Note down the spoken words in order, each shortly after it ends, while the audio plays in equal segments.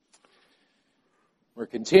We're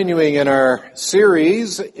continuing in our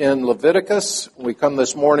series in Leviticus. We come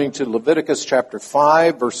this morning to Leviticus chapter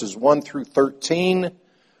 5, verses 1 through 13.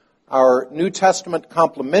 Our New Testament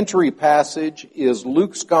complementary passage is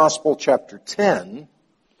Luke's Gospel chapter 10,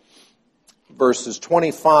 verses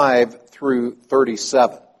 25 through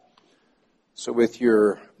 37. So with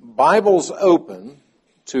your Bibles open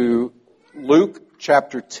to Luke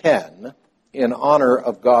chapter 10, in honor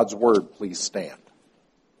of God's Word, please stand.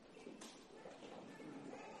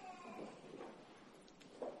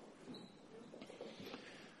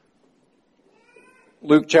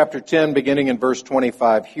 Luke chapter 10, beginning in verse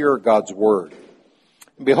 25, hear God's word.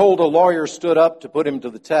 And behold, a lawyer stood up to put him to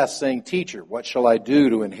the test, saying, Teacher, what shall I do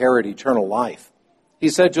to inherit eternal life? He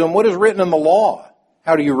said to him, What is written in the law?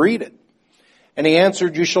 How do you read it? And he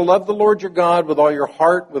answered, You shall love the Lord your God with all your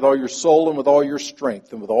heart, with all your soul, and with all your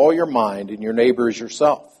strength, and with all your mind, and your neighbor as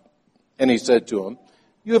yourself. And he said to him,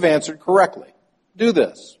 You have answered correctly. Do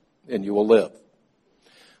this, and you will live.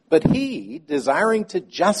 But he, desiring to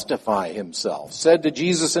justify himself, said to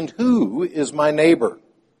Jesus, And who is my neighbor?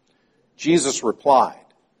 Jesus replied,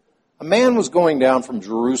 A man was going down from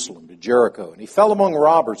Jerusalem to Jericho, and he fell among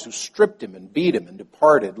robbers who stripped him and beat him and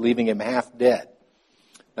departed, leaving him half dead.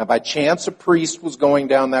 Now by chance a priest was going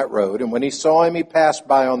down that road, and when he saw him, he passed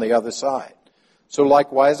by on the other side. So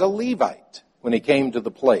likewise a Levite, when he came to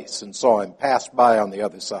the place and saw him, passed by on the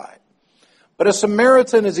other side. But a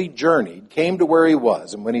Samaritan, as he journeyed, came to where he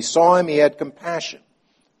was, and when he saw him, he had compassion.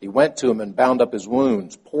 He went to him and bound up his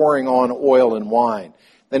wounds, pouring on oil and wine.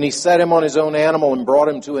 Then he set him on his own animal and brought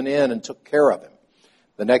him to an inn and took care of him.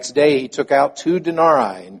 The next day he took out 2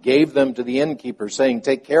 denarii and gave them to the innkeeper, saying,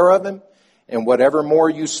 Take care of him, and whatever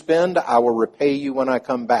more you spend, I will repay you when I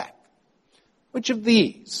come back. Which of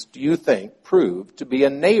these do you think proved to be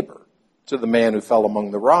a neighbor to the man who fell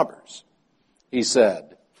among the robbers? He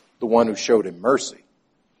said, The one who showed him mercy.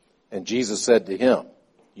 And Jesus said to him,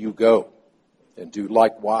 You go and do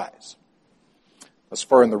likewise. Thus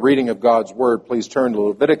far in the reading of God's Word, please turn to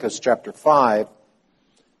Leviticus chapter 5,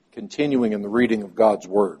 continuing in the reading of God's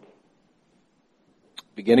Word.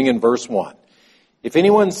 Beginning in verse 1. If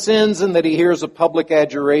anyone sins in that he hears a public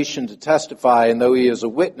adjuration to testify, and though he is a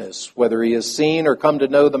witness, whether he has seen or come to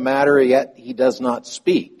know the matter, yet he does not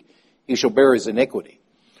speak, he shall bear his iniquity.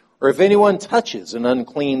 Or if anyone touches an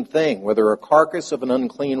unclean thing, whether a carcass of an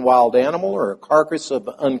unclean wild animal, or a carcass of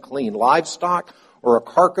unclean livestock, or a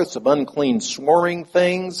carcass of unclean swarming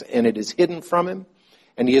things, and it is hidden from him,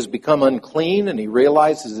 and he has become unclean, and he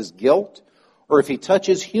realizes his guilt, or if he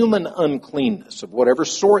touches human uncleanness, of whatever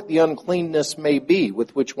sort the uncleanness may be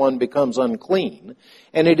with which one becomes unclean,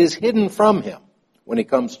 and it is hidden from him, when he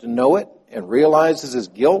comes to know it and realizes his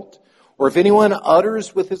guilt, or if anyone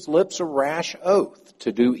utters with his lips a rash oath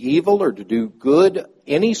to do evil or to do good,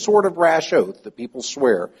 any sort of rash oath that people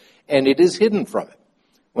swear, and it is hidden from him,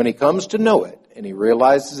 when he comes to know it and he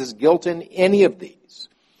realizes his guilt in any of these,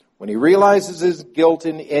 when he realizes his guilt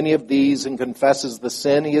in any of these and confesses the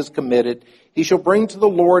sin he has committed, he shall bring to the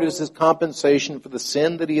Lord as his compensation for the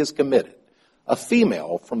sin that he has committed a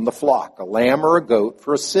female from the flock, a lamb or a goat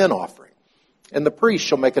for a sin offering, and the priest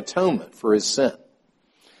shall make atonement for his sin.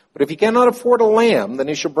 But if he cannot afford a lamb, then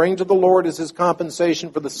he shall bring to the Lord as his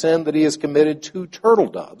compensation for the sin that he has committed 2 turtle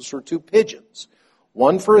doves or 2 pigeons,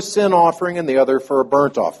 one for a sin offering and the other for a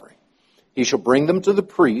burnt offering. He shall bring them to the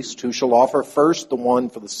priest, who shall offer first the one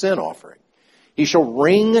for the sin offering. He shall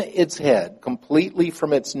wring its head completely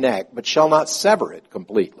from its neck, but shall not sever it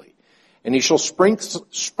completely. And he shall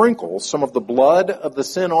sprinkle some of the blood of the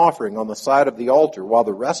sin offering on the side of the altar, while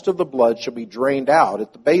the rest of the blood shall be drained out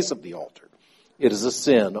at the base of the altar. It is a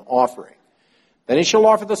sin offering. Then he shall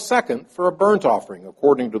offer the second for a burnt offering,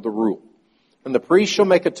 according to the rule. And the priest shall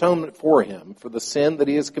make atonement for him for the sin that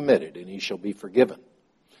he has committed, and he shall be forgiven.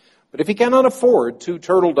 But if he cannot afford 2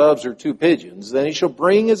 turtle doves or 2 pigeons, then he shall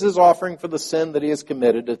bring as his offering for the sin that he has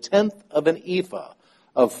committed 1/10 of an ephah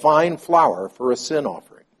of fine flour for a sin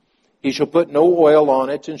offering. He shall put no oil on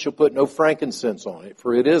it, and shall put no frankincense on it,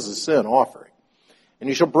 for it is a sin offering. And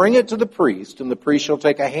he shall bring it to the priest, and the priest shall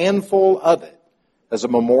take a handful of it as a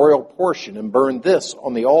memorial portion, and burn this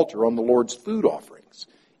on the altar on the Lord's food offerings.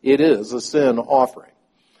 It is a sin offering.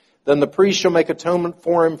 Then the priest shall make atonement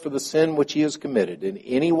for him for the sin which he has committed in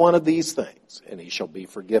any one of these things, and he shall be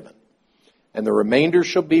forgiven. And the remainder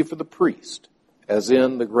shall be for the priest, as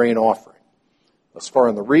in the grain offering. Thus far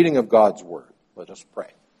in the reading of God's word, let us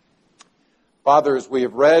pray. Father, as we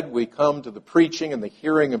have read, we come to the preaching and the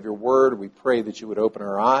hearing of your word. We pray that you would open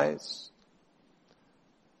our eyes,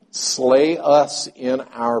 slay us in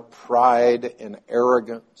our pride and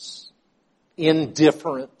arrogance,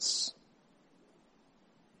 indifference.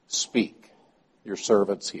 Speak your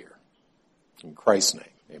servants hear. In Christ's name,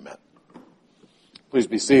 amen. Please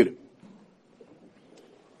be seated.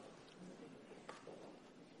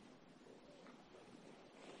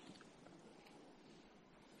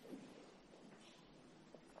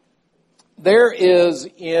 There is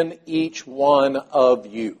in each one of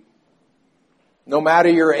you, no matter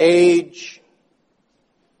your age,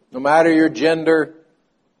 no matter your gender,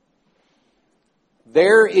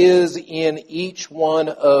 there is in each one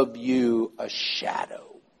of you a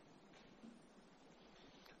shadow,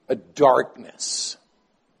 a darkness,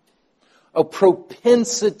 a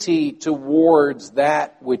propensity towards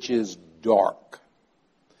that which is dark.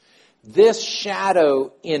 This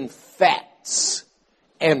shadow infects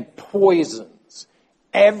and poisons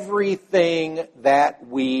everything that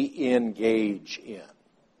we engage in.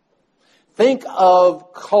 Think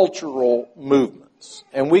of cultural movements,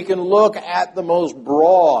 and we can look at the most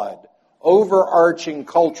broad, overarching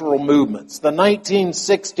cultural movements, the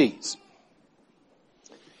 1960s,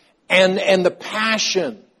 and the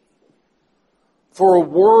passion for a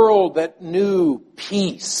world that knew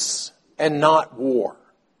peace and not war,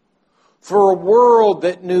 for a world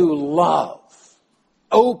that knew love,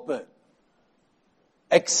 open,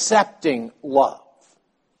 accepting love.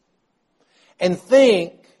 And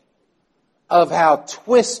think of how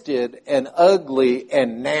twisted and ugly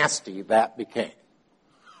and nasty that became.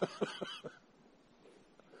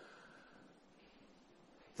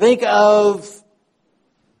 Think of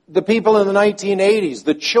the people in the 1980s,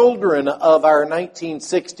 the children of our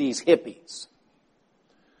 1960s hippies,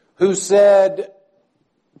 who said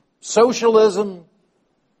socialism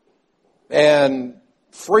and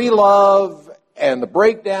free love and the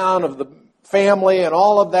breakdown of the family and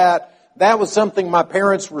all of that, that was something my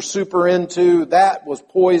parents were super into. That was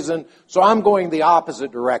poison. So I'm going the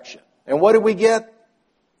opposite direction. And what did we get?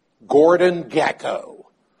 Gordon Gekko.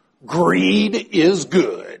 Greed is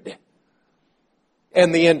good.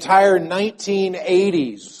 And the entire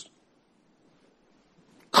 1980s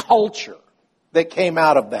culture that came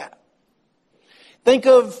out of that. Think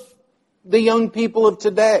of the young people of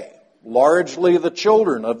today. Largely the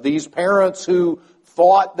children of these parents who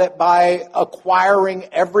thought that by acquiring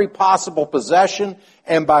every possible possession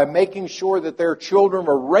and by making sure that their children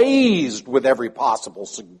were raised with every possible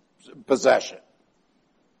possession,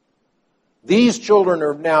 these children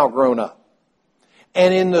are now grown up.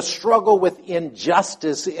 And in the struggle with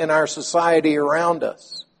injustice in our society around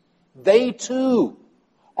us, they too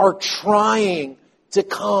are trying to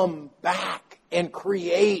come back and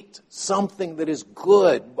create something that is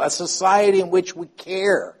good, a society in which we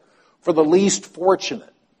care for the least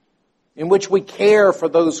fortunate, in which we care for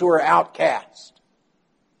those who are outcast.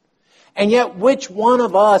 And yet, which one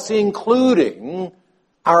of us, including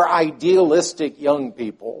our idealistic young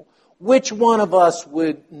people, which one of us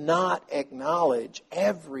would not acknowledge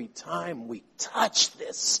every time we touch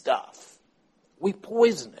this stuff, we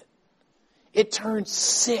poison it. It turns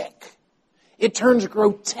sick. It turns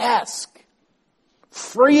grotesque.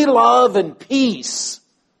 Free love and peace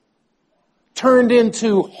turned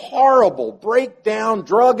into horrible breakdown,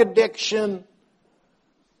 drug addiction,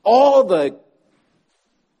 all the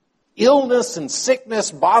illness and sickness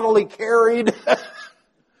bodily carried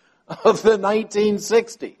of the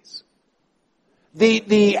 1960s.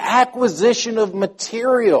 The acquisition of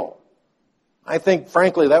material. I think,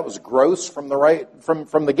 frankly, that was gross from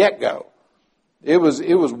the get-go. It was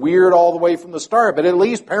weird all the way from the start, but at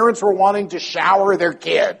least parents were wanting to shower their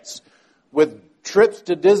kids with trips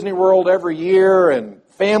to Disney World every year and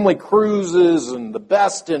family cruises and the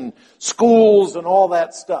best in schools and all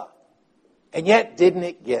that stuff. And yet, didn't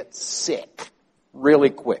it get sick really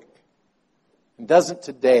quick? And doesn't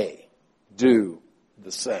today do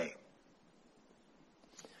the same?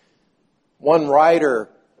 One writer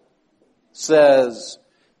says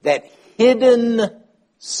that hidden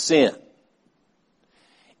sin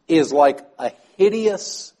is like a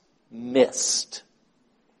hideous mist.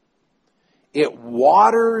 It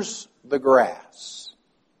waters the grass,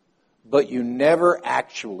 but you never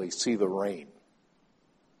actually see the rain.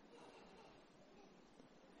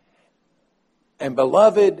 And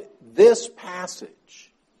beloved, this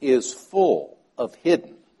passage is full of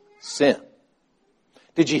hidden sin.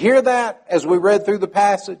 Did you hear that as we read through the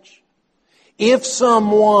passage? If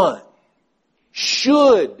someone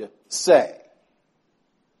should say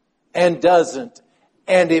and doesn't,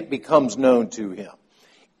 and it becomes known to him.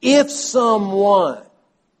 If someone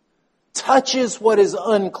touches what is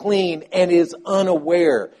unclean and is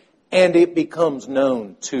unaware, and it becomes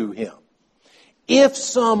known to him. If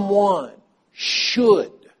someone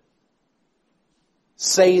should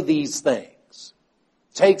say these things,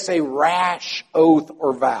 takes a rash oath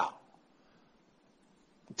or vow,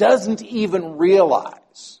 doesn't even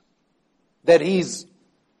realize that he's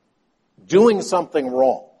doing something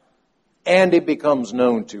wrong, and it becomes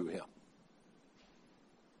known to him.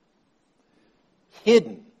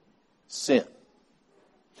 Hidden sin.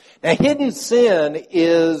 Now, hidden sin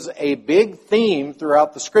is a big theme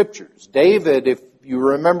throughout the Scriptures. David, if you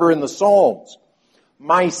remember in the Psalms,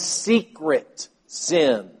 my secret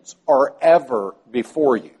sins are ever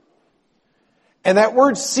before you. And that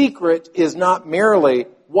word secret is not merely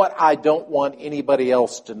what I don't want anybody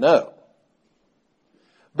else to know.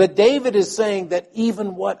 But David is saying that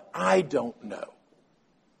even what I don't know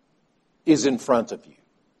is in front of you.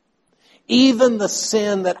 Even the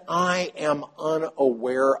sin that I am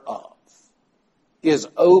unaware of is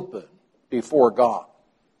open before God.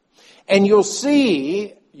 And you'll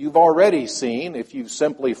see, you've already seen, if you've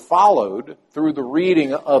simply followed through the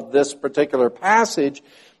reading of this particular passage,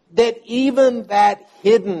 that even that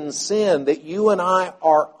hidden sin that you and I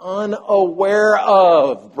are unaware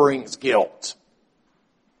of brings guilt.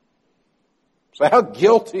 So how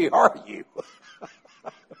guilty are you?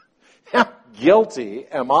 How guilty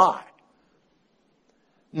am I?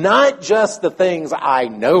 Not just the things I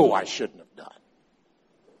know I shouldn't have done.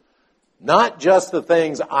 Not just the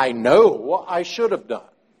things I know I should have done.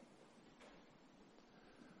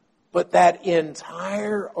 But that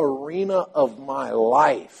entire arena of my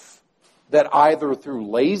life that either through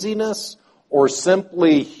laziness or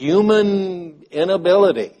simply human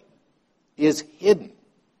inability is hidden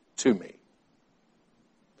to me.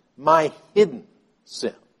 My hidden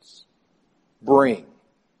sins bring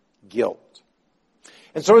guilt.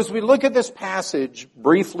 And so as we look at this passage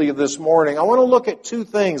briefly this morning, I want to look at two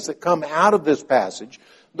things that come out of this passage.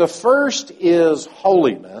 The first is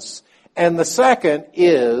holiness, and the second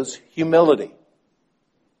is humility.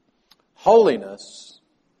 Holiness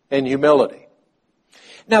and humility.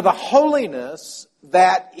 Now, the holiness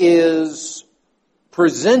that is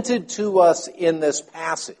presented to us in this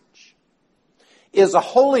passage is a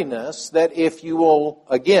holiness that, if you will,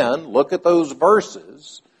 again, look at those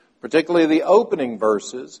verses, particularly the opening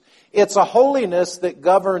verses, it's a holiness that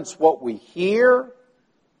governs what we hear,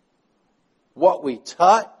 what we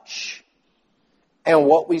touch, and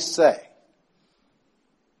what we say.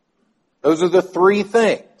 Those are the three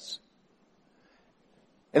things.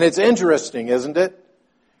 And it's interesting, isn't it,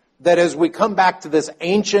 that as we come back to this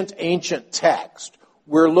ancient text,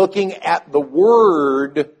 we're looking at the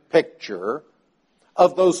word picture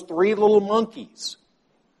of those three little monkeys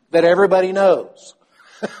that everybody knows.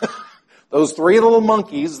 Those three little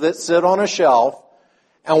monkeys that sit on a shelf,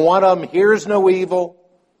 and one of them hears no evil,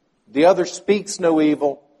 the other speaks no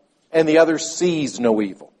evil, and the other sees no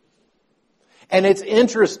evil. And it's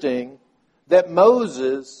interesting that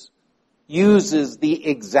Moses uses the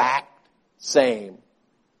exact same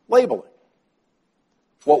labeling.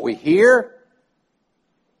 What we hear,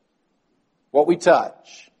 what we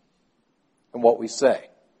touch, and what we say.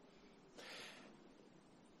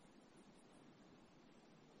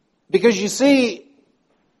 Because you see,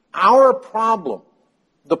 our problem,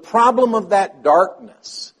 the problem of that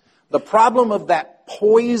darkness, the problem of that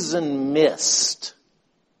poison mist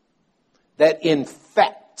that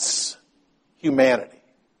infects humanity,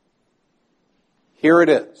 here it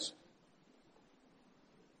is.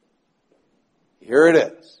 Here it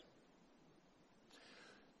is.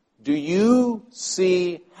 Do you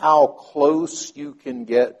see how close you can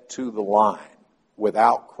get to the line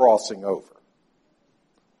without crossing over?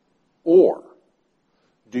 Or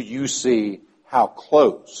do you see how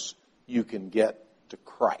close you can get to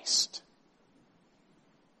Christ?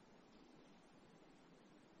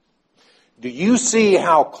 Do you see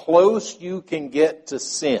how close you can get to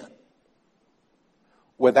sin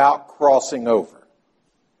without crossing over?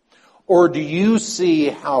 Or do you see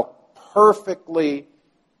how perfectly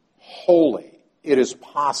holy it is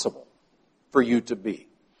possible for you to be?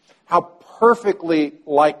 How perfectly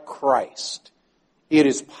like Christ it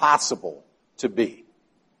is possible to be?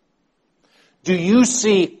 Do you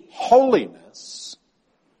see holiness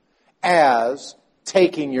as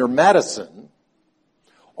taking your medicine,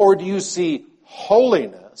 or do you see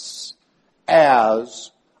holiness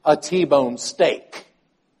as a T-bone steak?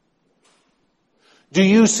 Do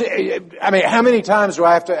you see, how many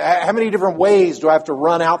different ways do I have to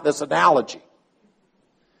run out this analogy?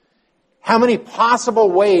 How many possible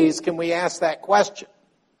ways can we ask that question?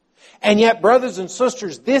 And yet, brothers and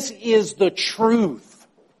sisters, this is the truth.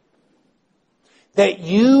 That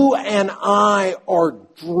you and I are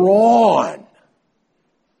drawn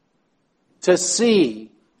to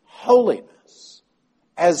see holiness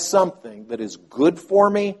as something that is good for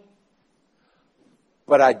me,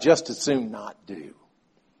 but I just as soon not do.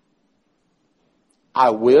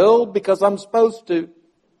 I will because I'm supposed to.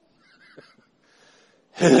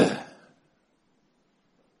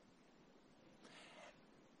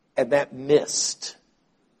 And that mist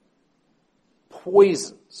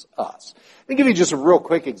poisons us. Let me give you just a real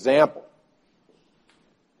quick example.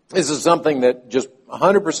 This is something that just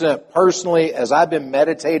 100% personally, as I've been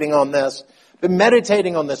meditating on this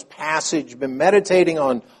passage, been meditating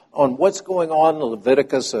on what's going on in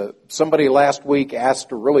Leviticus. Somebody last week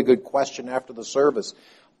asked a really good question after the service.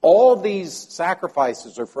 All these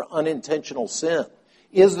sacrifices are for unintentional sin.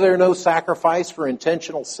 Is there no sacrifice for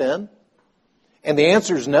intentional sin? And the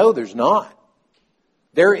answer is no, there's not.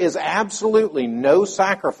 There is absolutely no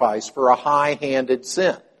sacrifice for a high-handed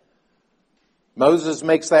sin. Moses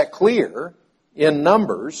makes that clear in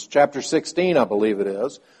Numbers, chapter 16, I believe it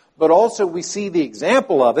is. But also we see the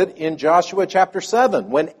example of it in Joshua chapter 7.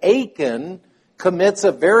 When Achan commits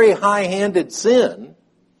a very high-handed sin,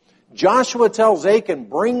 Joshua tells Achan,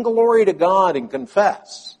 bring glory to God and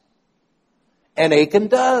confess. And Achan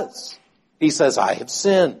does. He says, I have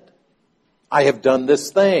sinned. I have done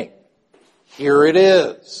this thing. Here it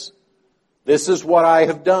is. This is what I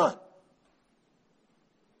have done.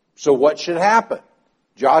 So what should happen?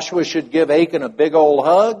 Joshua should give Achan a big old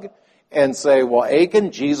hug and say, well,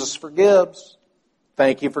 Achan, Jesus forgives.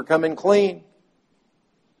 Thank you for coming clean.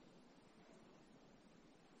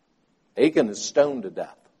 Achan is stoned to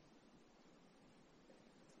death.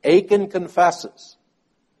 Achan confesses.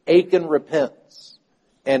 Achan repents.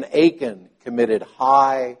 And Achan committed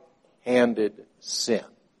high-handed sin.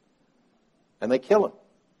 And they kill him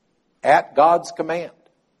at God's command.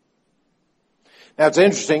 Now it's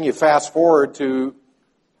interesting, you fast forward to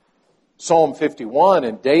Psalm 51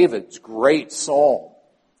 and David's great psalm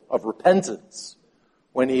of repentance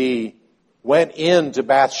when he went into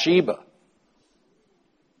Bathsheba,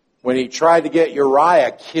 when he tried to get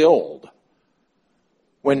Uriah killed,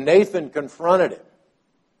 when Nathan confronted him.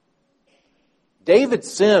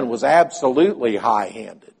 David's sin was absolutely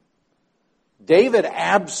high-handed. David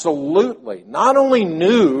absolutely not only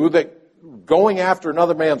knew that going after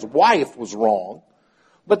another man's wife was wrong,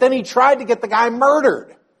 but then he tried to get the guy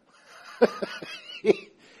murdered.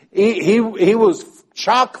 he was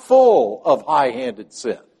chock full of high-handed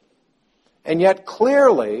sin. And yet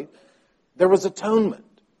clearly there was atonement.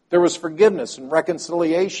 There was forgiveness and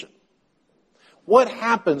reconciliation. What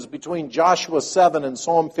happens between Joshua 7 and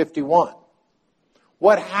Psalm 51?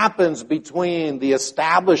 What happens between the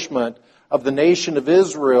establishment of the nation of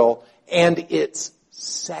Israel and its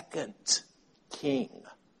second king?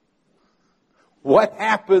 What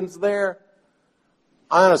happens there?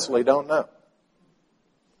 I honestly don't know.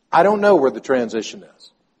 I don't know where the transition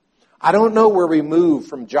is. I don't know where we move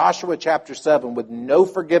from Joshua chapter 7 with no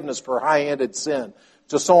forgiveness for high-handed sin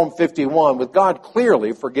to Psalm 51 with God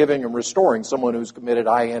clearly forgiving and restoring someone who's committed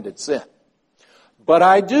high-handed sin. But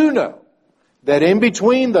I do know that in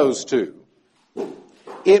between those two,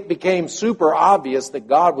 it became super obvious that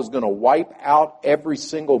God was going to wipe out every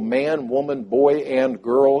single man, woman, boy, and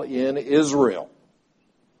girl in Israel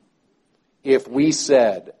if we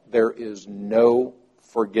said there is no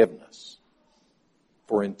forgiveness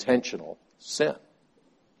for intentional sin.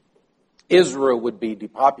 Israel would be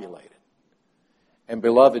depopulated. And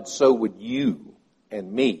beloved, so would you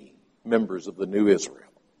and me, members of the new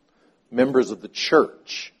Israel, members of the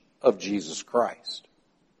church of Jesus Christ.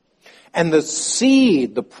 And the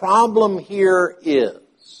seed, the problem here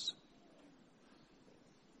is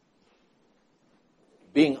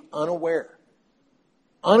being unaware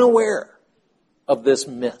of this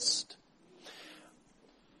mist.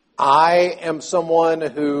 I am someone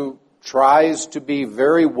who tries to be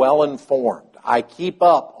very well informed. I keep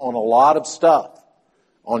up on a lot of stuff,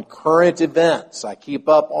 on current events. I keep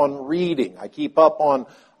up on reading. I keep up on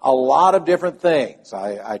a lot of different things.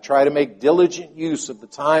 I try to make diligent use of the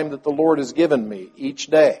time that the Lord has given me each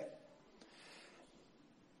day.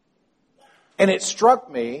 And it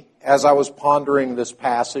struck me as I was pondering this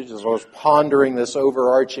passage, as I was pondering this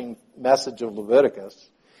overarching message of Leviticus,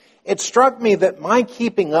 it struck me that my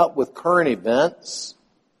keeping up with current events,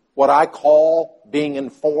 what I call being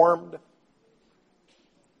informed,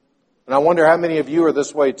 and I wonder how many of you are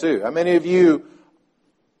this way too. How many of you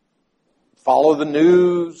follow the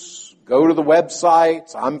news, go to the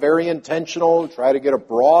websites? I'm very intentional, try to get a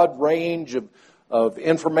broad range of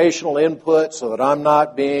informational input so that I'm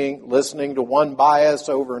not listening to one bias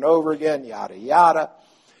over and over again, yada, yada.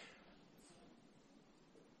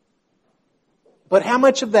 But how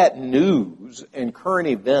much of that news and current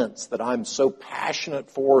events that I'm so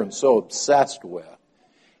passionate for and so obsessed with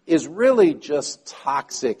is really just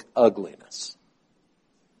toxic ugliness?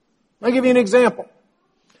 I'll give you an example.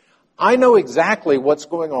 I know exactly what's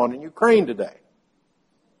going on in Ukraine today.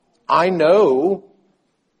 I know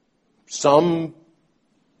some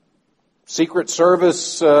Secret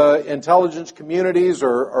Service intelligence communities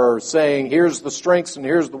are saying, here's the strengths and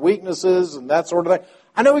here's the weaknesses and that sort of thing.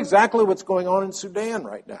 I know exactly what's going on in Sudan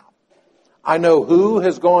right now. I know who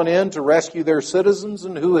has gone in to rescue their citizens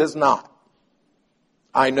and who has not.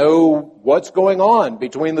 I know what's going on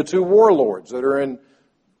between the two warlords that are in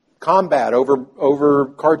combat over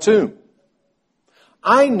Khartoum.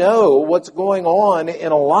 I know what's going on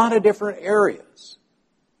in a lot of different areas.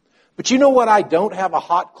 But you know what I don't have a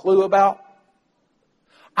hot clue about?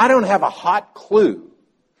 I don't have a hot clue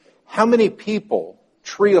how many people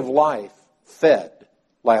Tree of Life fed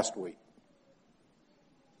last week.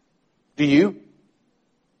 Do you?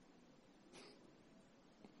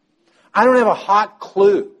 I don't have a hot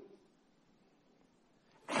clue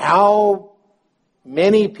how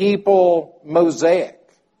many people Mosaic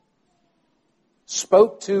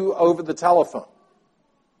spoke to over the telephone,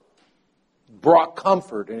 brought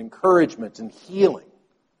comfort and encouragement and healing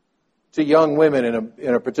to young women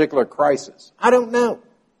in a particular crisis. I don't know.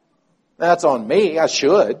 That's on me. I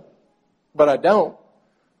should, but I don't.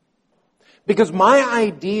 Because my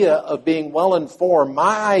idea of being well-informed,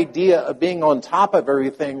 my idea of being on top of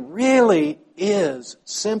everything really is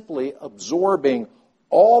simply absorbing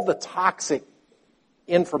all the toxic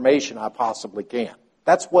information I possibly can.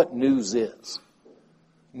 That's what news is.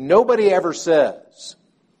 Nobody ever says,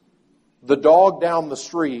 the dog down the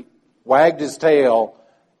street wagged his tail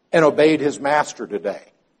and obeyed his master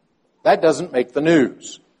today. That doesn't make the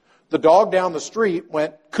news. The dog down the street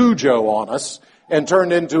went Cujo on us and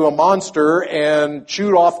turned into a monster and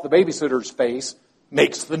chewed off the babysitter's face,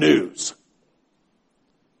 makes the news.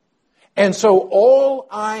 And so all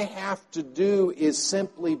I have to do is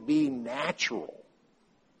simply be natural.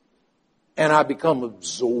 And I become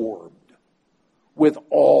absorbed with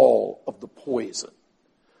all of the poison.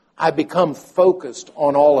 I become focused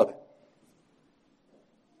on all of it.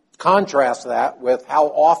 Contrast that with how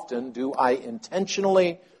often do I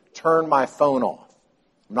intentionally turn my phone off.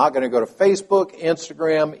 I'm not going to go to Facebook,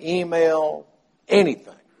 Instagram, email,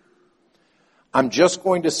 anything. I'm just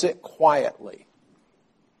going to sit quietly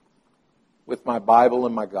with my Bible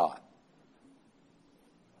and my God.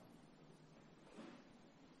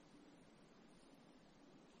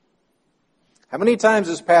 How many times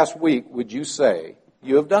this past week would you say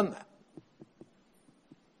you have done that?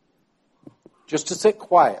 Just to sit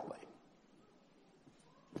quietly.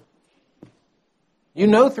 You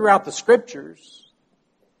know throughout the Scriptures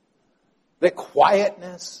that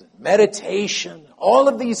quietness, and meditation, all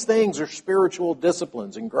of these things are spiritual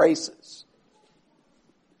disciplines and graces.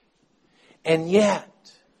 And yet,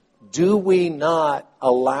 do we not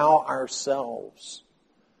allow ourselves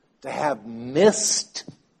to have mist-filled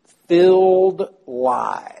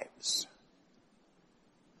lives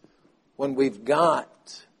when we've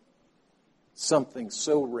got something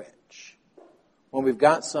so rich, when we've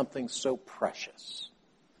got something so precious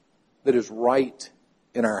that is right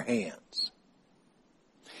in our hands?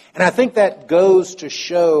 And I think that goes to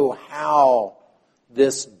show how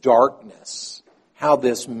this darkness, how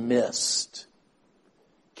this mist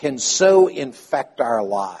can so infect our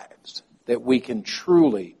lives that we can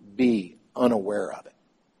truly be unaware of it.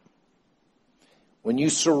 When you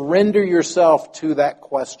surrender yourself to that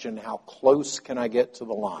question, how close can I get to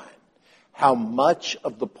the line? How much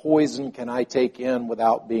of the poison can I take in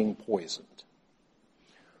without being poisoned?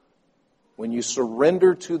 When you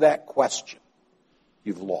surrender to that question,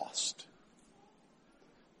 you've lost.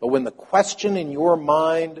 But when the question in your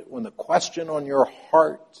mind, when the question on your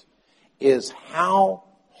heart is, how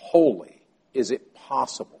holy is it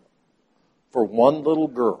possible for one little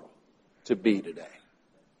girl to be today?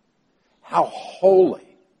 How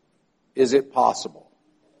holy is it possible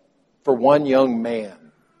for one young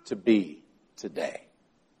man to be today?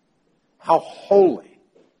 How holy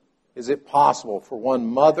is it possible for one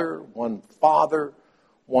mother, one father,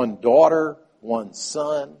 one daughter, one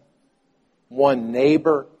son, one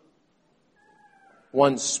neighbor,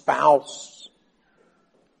 one spouse?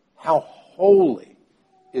 How holy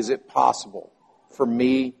is it possible for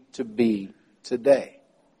me to be today?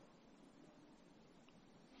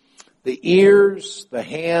 The ears, the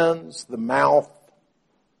hands, the mouth,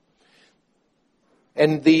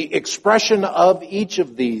 and the expression of each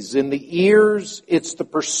of these. In the ears, it's the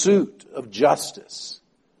pursuit of justice.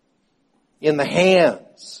 In the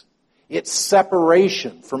hands, it's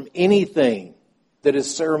separation from anything that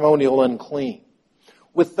is ceremonial unclean.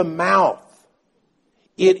 With the mouth,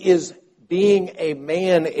 it is being a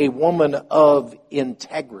man, a woman of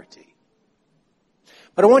integrity.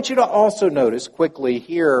 But I want you to also notice quickly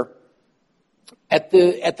here At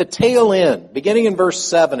the tail end, beginning in verse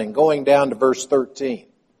 7 and going down to verse 13,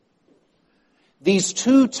 these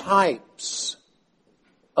two types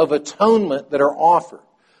of atonement that are offered.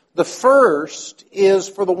 The first is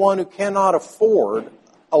for the one who cannot afford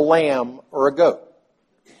a lamb or a goat.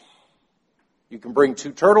 You can bring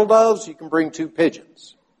 2 turtle doves, you can bring 2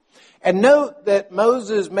 pigeons. And note that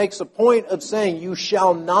Moses makes a point of saying, you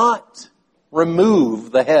shall not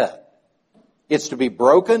remove the head. It's to be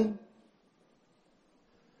broken.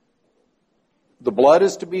 The blood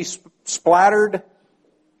is to be splattered,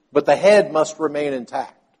 but the head must remain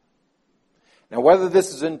intact. Now, whether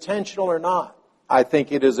this is intentional or not, I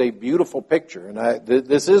think it is a beautiful picture. And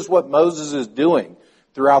this is what Moses is doing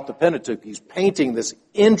throughout the Pentateuch. He's painting this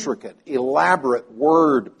intricate, elaborate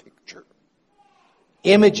word picture.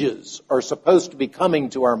 Images are supposed to be coming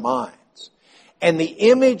to our minds. And the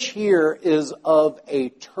image here is of a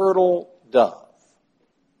turtle dove.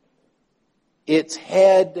 Its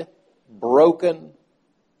head broken,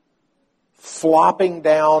 flopping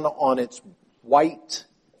down on its white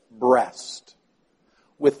breast,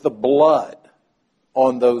 with the blood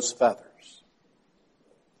on those feathers.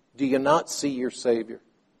 Do you not see your Savior?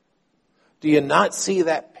 Do you not see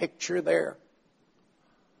that picture there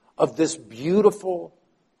of this beautiful,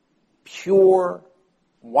 pure,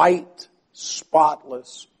 white,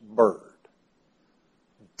 spotless bird?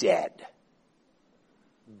 Dead.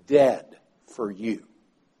 Dead for you,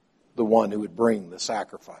 the one who would bring the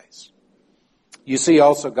sacrifice. You see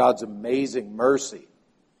also God's amazing mercy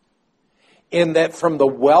in that from the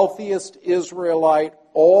wealthiest Israelite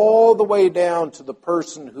all the way down to the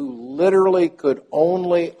person who literally could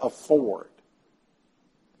only afford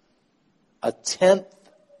 1/10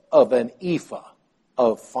 of an ephah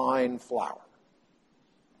of fine flour.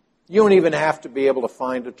 You don't even have to be able to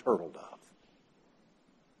find a turtle dove.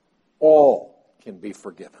 All can be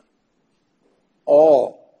forgiven.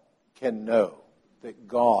 All can know that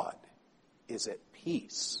God is at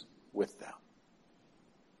peace with them.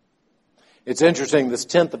 It's interesting, this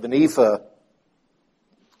 1/10 of an ephah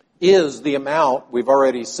is the amount we've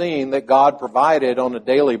already seen that God provided on a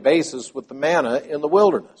daily basis with the manna in the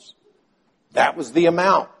wilderness. That was the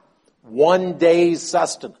amount. 1 day's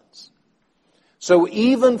sustenance. So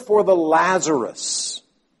even for the Lazarus,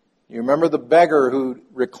 you remember the beggar who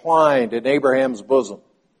reclined in Abraham's bosom,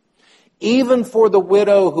 even for the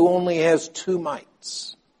widow who only has 2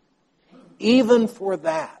 mites, even for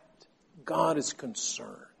that, God is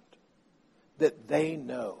concerned that they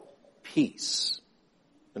know peace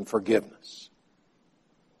and forgiveness.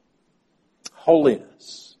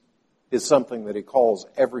 Holiness is something that he calls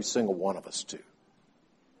every single one of us to.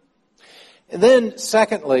 And then,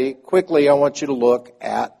 secondly, quickly, I want you to look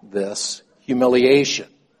at this humiliation.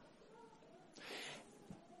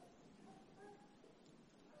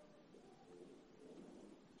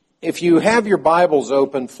 If you have your Bibles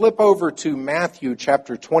open, flip over to Matthew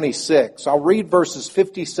chapter 26. I'll read verses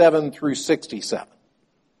 57 through 67.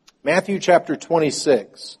 Matthew chapter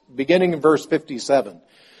 26, beginning in verse 57.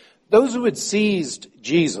 Those who had seized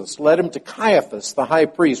Jesus led him to Caiaphas, the high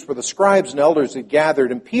priest, where the scribes and elders had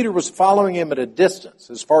gathered, and Peter was following him at a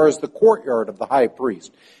distance, as far as the courtyard of the high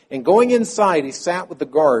priest. And going inside, he sat with the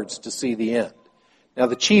guards to see the end. Now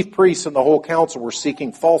the chief priests and the whole council were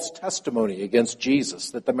seeking false testimony against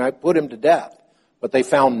Jesus, that they might put him to death, but they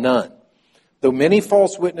found none, though many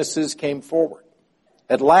false witnesses came forward.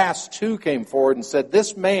 At last 2 came forward and said,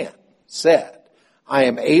 "This man said, I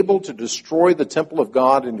am able to destroy the temple of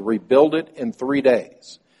God and to rebuild it in 3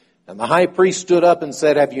 days." And the high priest stood up and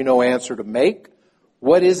said, "Have you no answer to make?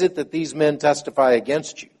 What is it that these men testify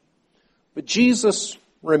against you?" But Jesus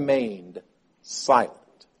remained silent.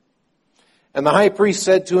 And the high priest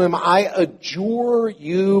said to him, "I adjure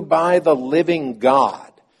you by the living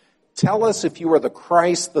God. Tell us if you are the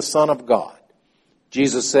Christ, the Son of God."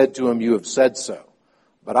 Jesus said to him, "You have said so.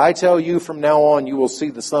 But I tell you, from now on you will see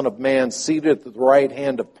the Son of Man seated at the right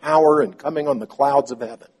hand of power and coming on the clouds of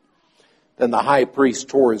heaven." Then the high priest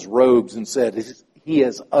tore his robes and said, "He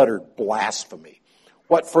has uttered blasphemy.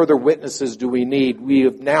 What further witnesses do we need? We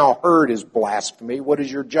have now heard his blasphemy. What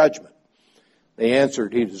is your judgment?" They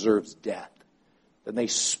answered, "He deserves death." Then they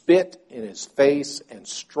spit in his face and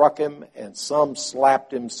struck him, and some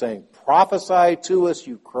slapped him, saying, "Prophesy to us,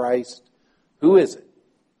 you Christ. Who is it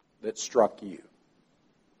that struck you?"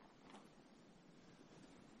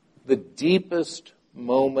 The deepest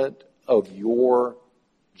moment of your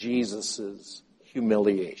Jesus'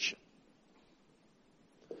 humiliation.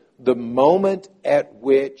 The moment at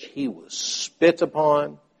which he was spit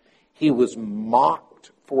upon, he was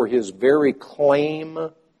mocked for his very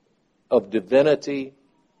claim of divinity,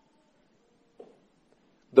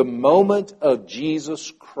 the moment of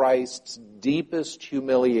Jesus Christ's deepest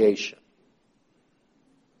humiliation,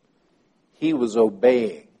 he was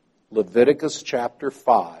obeying Leviticus chapter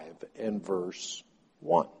 5 and verse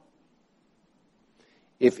 1.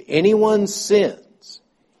 If anyone sins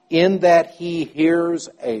in that he hears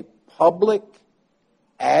a public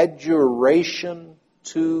adjuration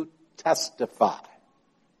to testify,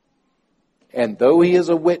 and though he is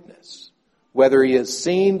a witness, whether he is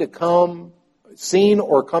seen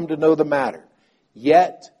or come to know the matter,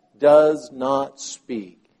 yet does not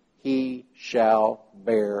speak, he shall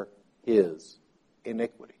bear his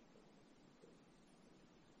iniquity.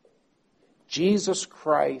 Jesus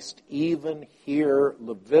Christ, even here,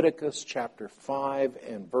 Leviticus chapter 5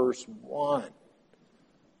 and verse 1,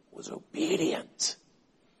 was obedient,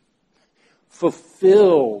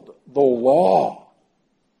 fulfilled the law,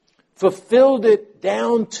 fulfilled it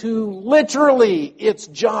down to literally its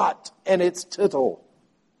jot and its tittle,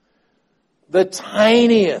 the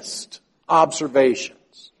tiniest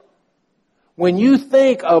observations. When you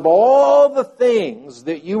think of all the things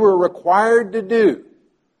that you were required to do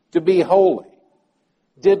to be holy,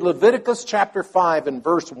 did Leviticus chapter 5 and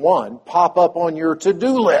verse 1 pop up on your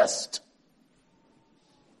to-do list?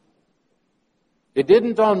 It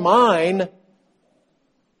didn't on mine.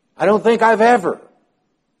 I don't think I've ever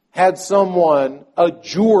had someone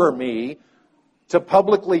adjure me to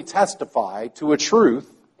publicly testify to a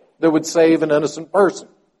truth that would save an innocent person.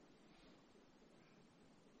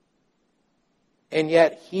 And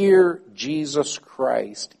yet here, Jesus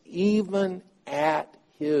Christ, even at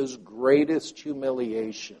his greatest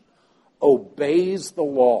humiliation, obeys the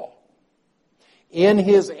law. In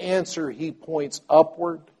his answer, he points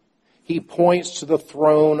upward. He points to the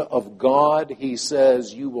throne of God. He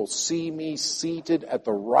says, "You will see me seated at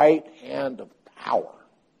the right hand of power."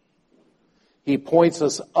 He points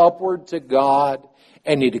us upward to God,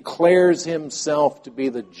 and he declares himself to be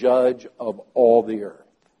the judge of all the earth.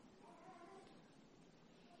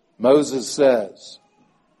 Moses says,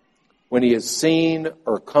 when he has seen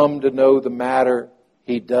or come to know the matter,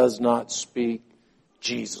 he does not speak.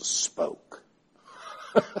 Jesus spoke.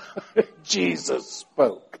 Jesus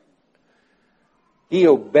spoke. He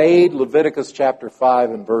obeyed Leviticus chapter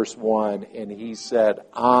 5 and verse 1, and he said,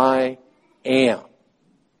 "I am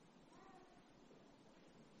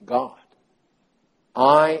God.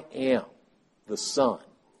 I am the Son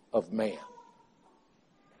of Man."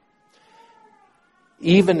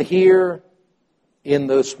 Even here, in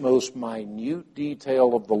this most minute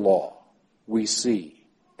detail of the law, we see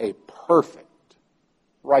a perfect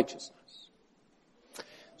righteousness.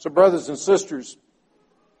 So, brothers and sisters,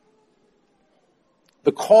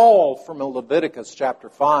 the call from Leviticus chapter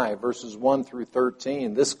 5, verses 1 through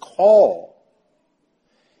 13, this call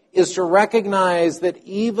is to recognize that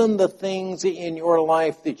even the things in your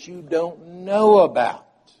life that you don't know about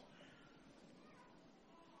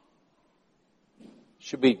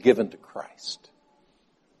should be given to Christ,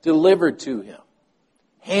 delivered to him,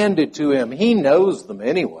 handed to him. He knows them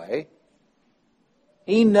anyway.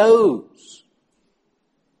 He knows.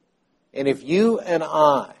 And if you and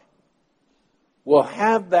I will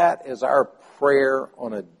have that as our prayer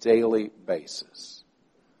on a daily basis,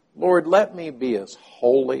 Lord, let me be as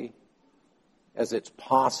holy as it's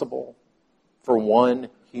possible for one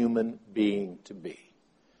human being to be.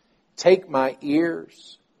 Take my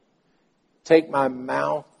ears, take my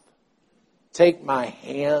mouth, take my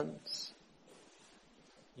hands,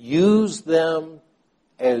 use them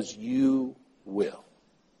as you will.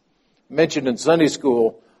 I mentioned in Sunday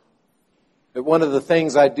school that one of the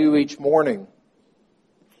things I do each morning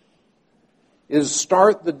is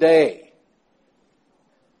start the day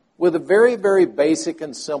with a very, very basic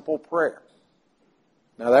and simple prayer.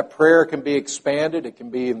 Now that prayer can be expanded, it can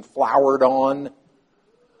be flowered on,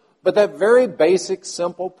 but that very basic,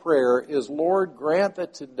 simple prayer is, Lord, grant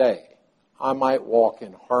that today I might walk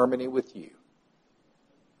in harmony with you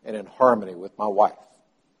and in harmony with my wife.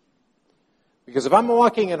 Because if I'm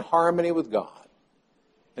walking in harmony with God,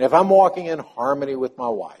 and if I'm walking in harmony with my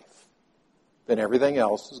wife, then everything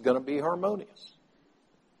else is going to be harmonious.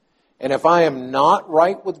 And if I am not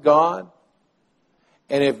right with God,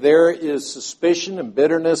 and if there is suspicion and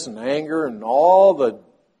bitterness and anger and all the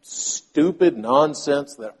stupid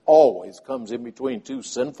nonsense that always comes in between two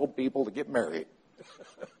sinful people to get married,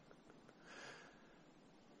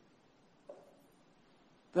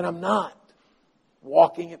 then I'm not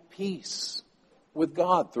walking at peace with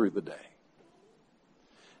God through the day.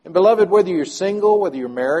 And beloved, whether you're single, whether you're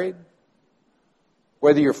married,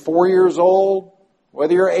 whether you're 4 years old,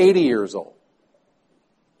 whether you're 80 years old,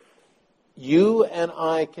 you and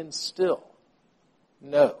I can still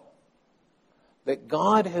know that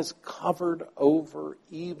God has covered over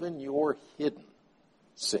even your hidden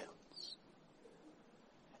sins,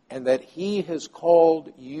 and that He has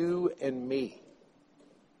called you and me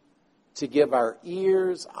to give our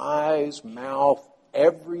ears, eyes, mouth,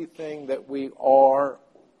 everything that we are,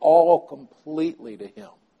 all completely to Him.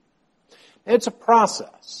 It's a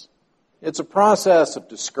process. It's a process of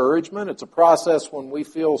discouragement. It's a process when we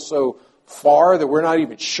feel so far that we're not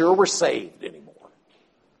even sure we're saved anymore.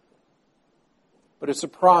 But it's a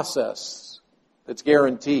process that's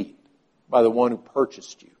guaranteed by the one who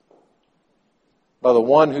purchased you, by the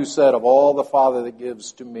one who said, of all the Father that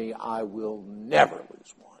gives to me, I will never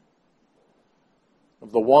lose one.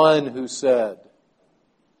 Of the one who said,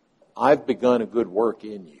 I've begun a good work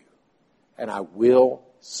in you, and I will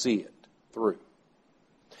see it through.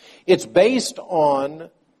 It's based on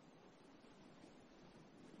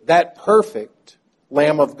that perfect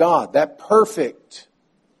Lamb of God, that perfect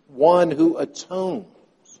one who atones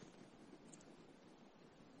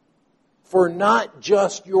for not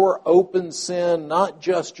just your open sin, not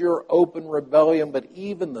just your open rebellion, but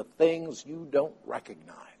even the things you don't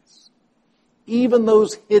recognize. Even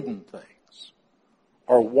those hidden things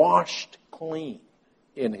are washed clean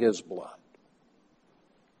in His blood.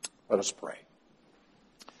 Let us pray.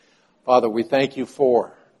 Father, we thank You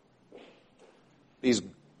for these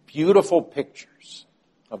beautiful pictures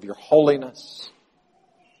of Your holiness,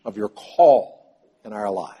 of Your call in our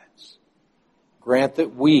lives. Grant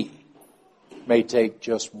that we may take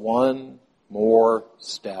just one more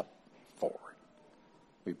step forward.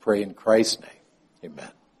 We pray in Christ's name.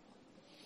 Amen.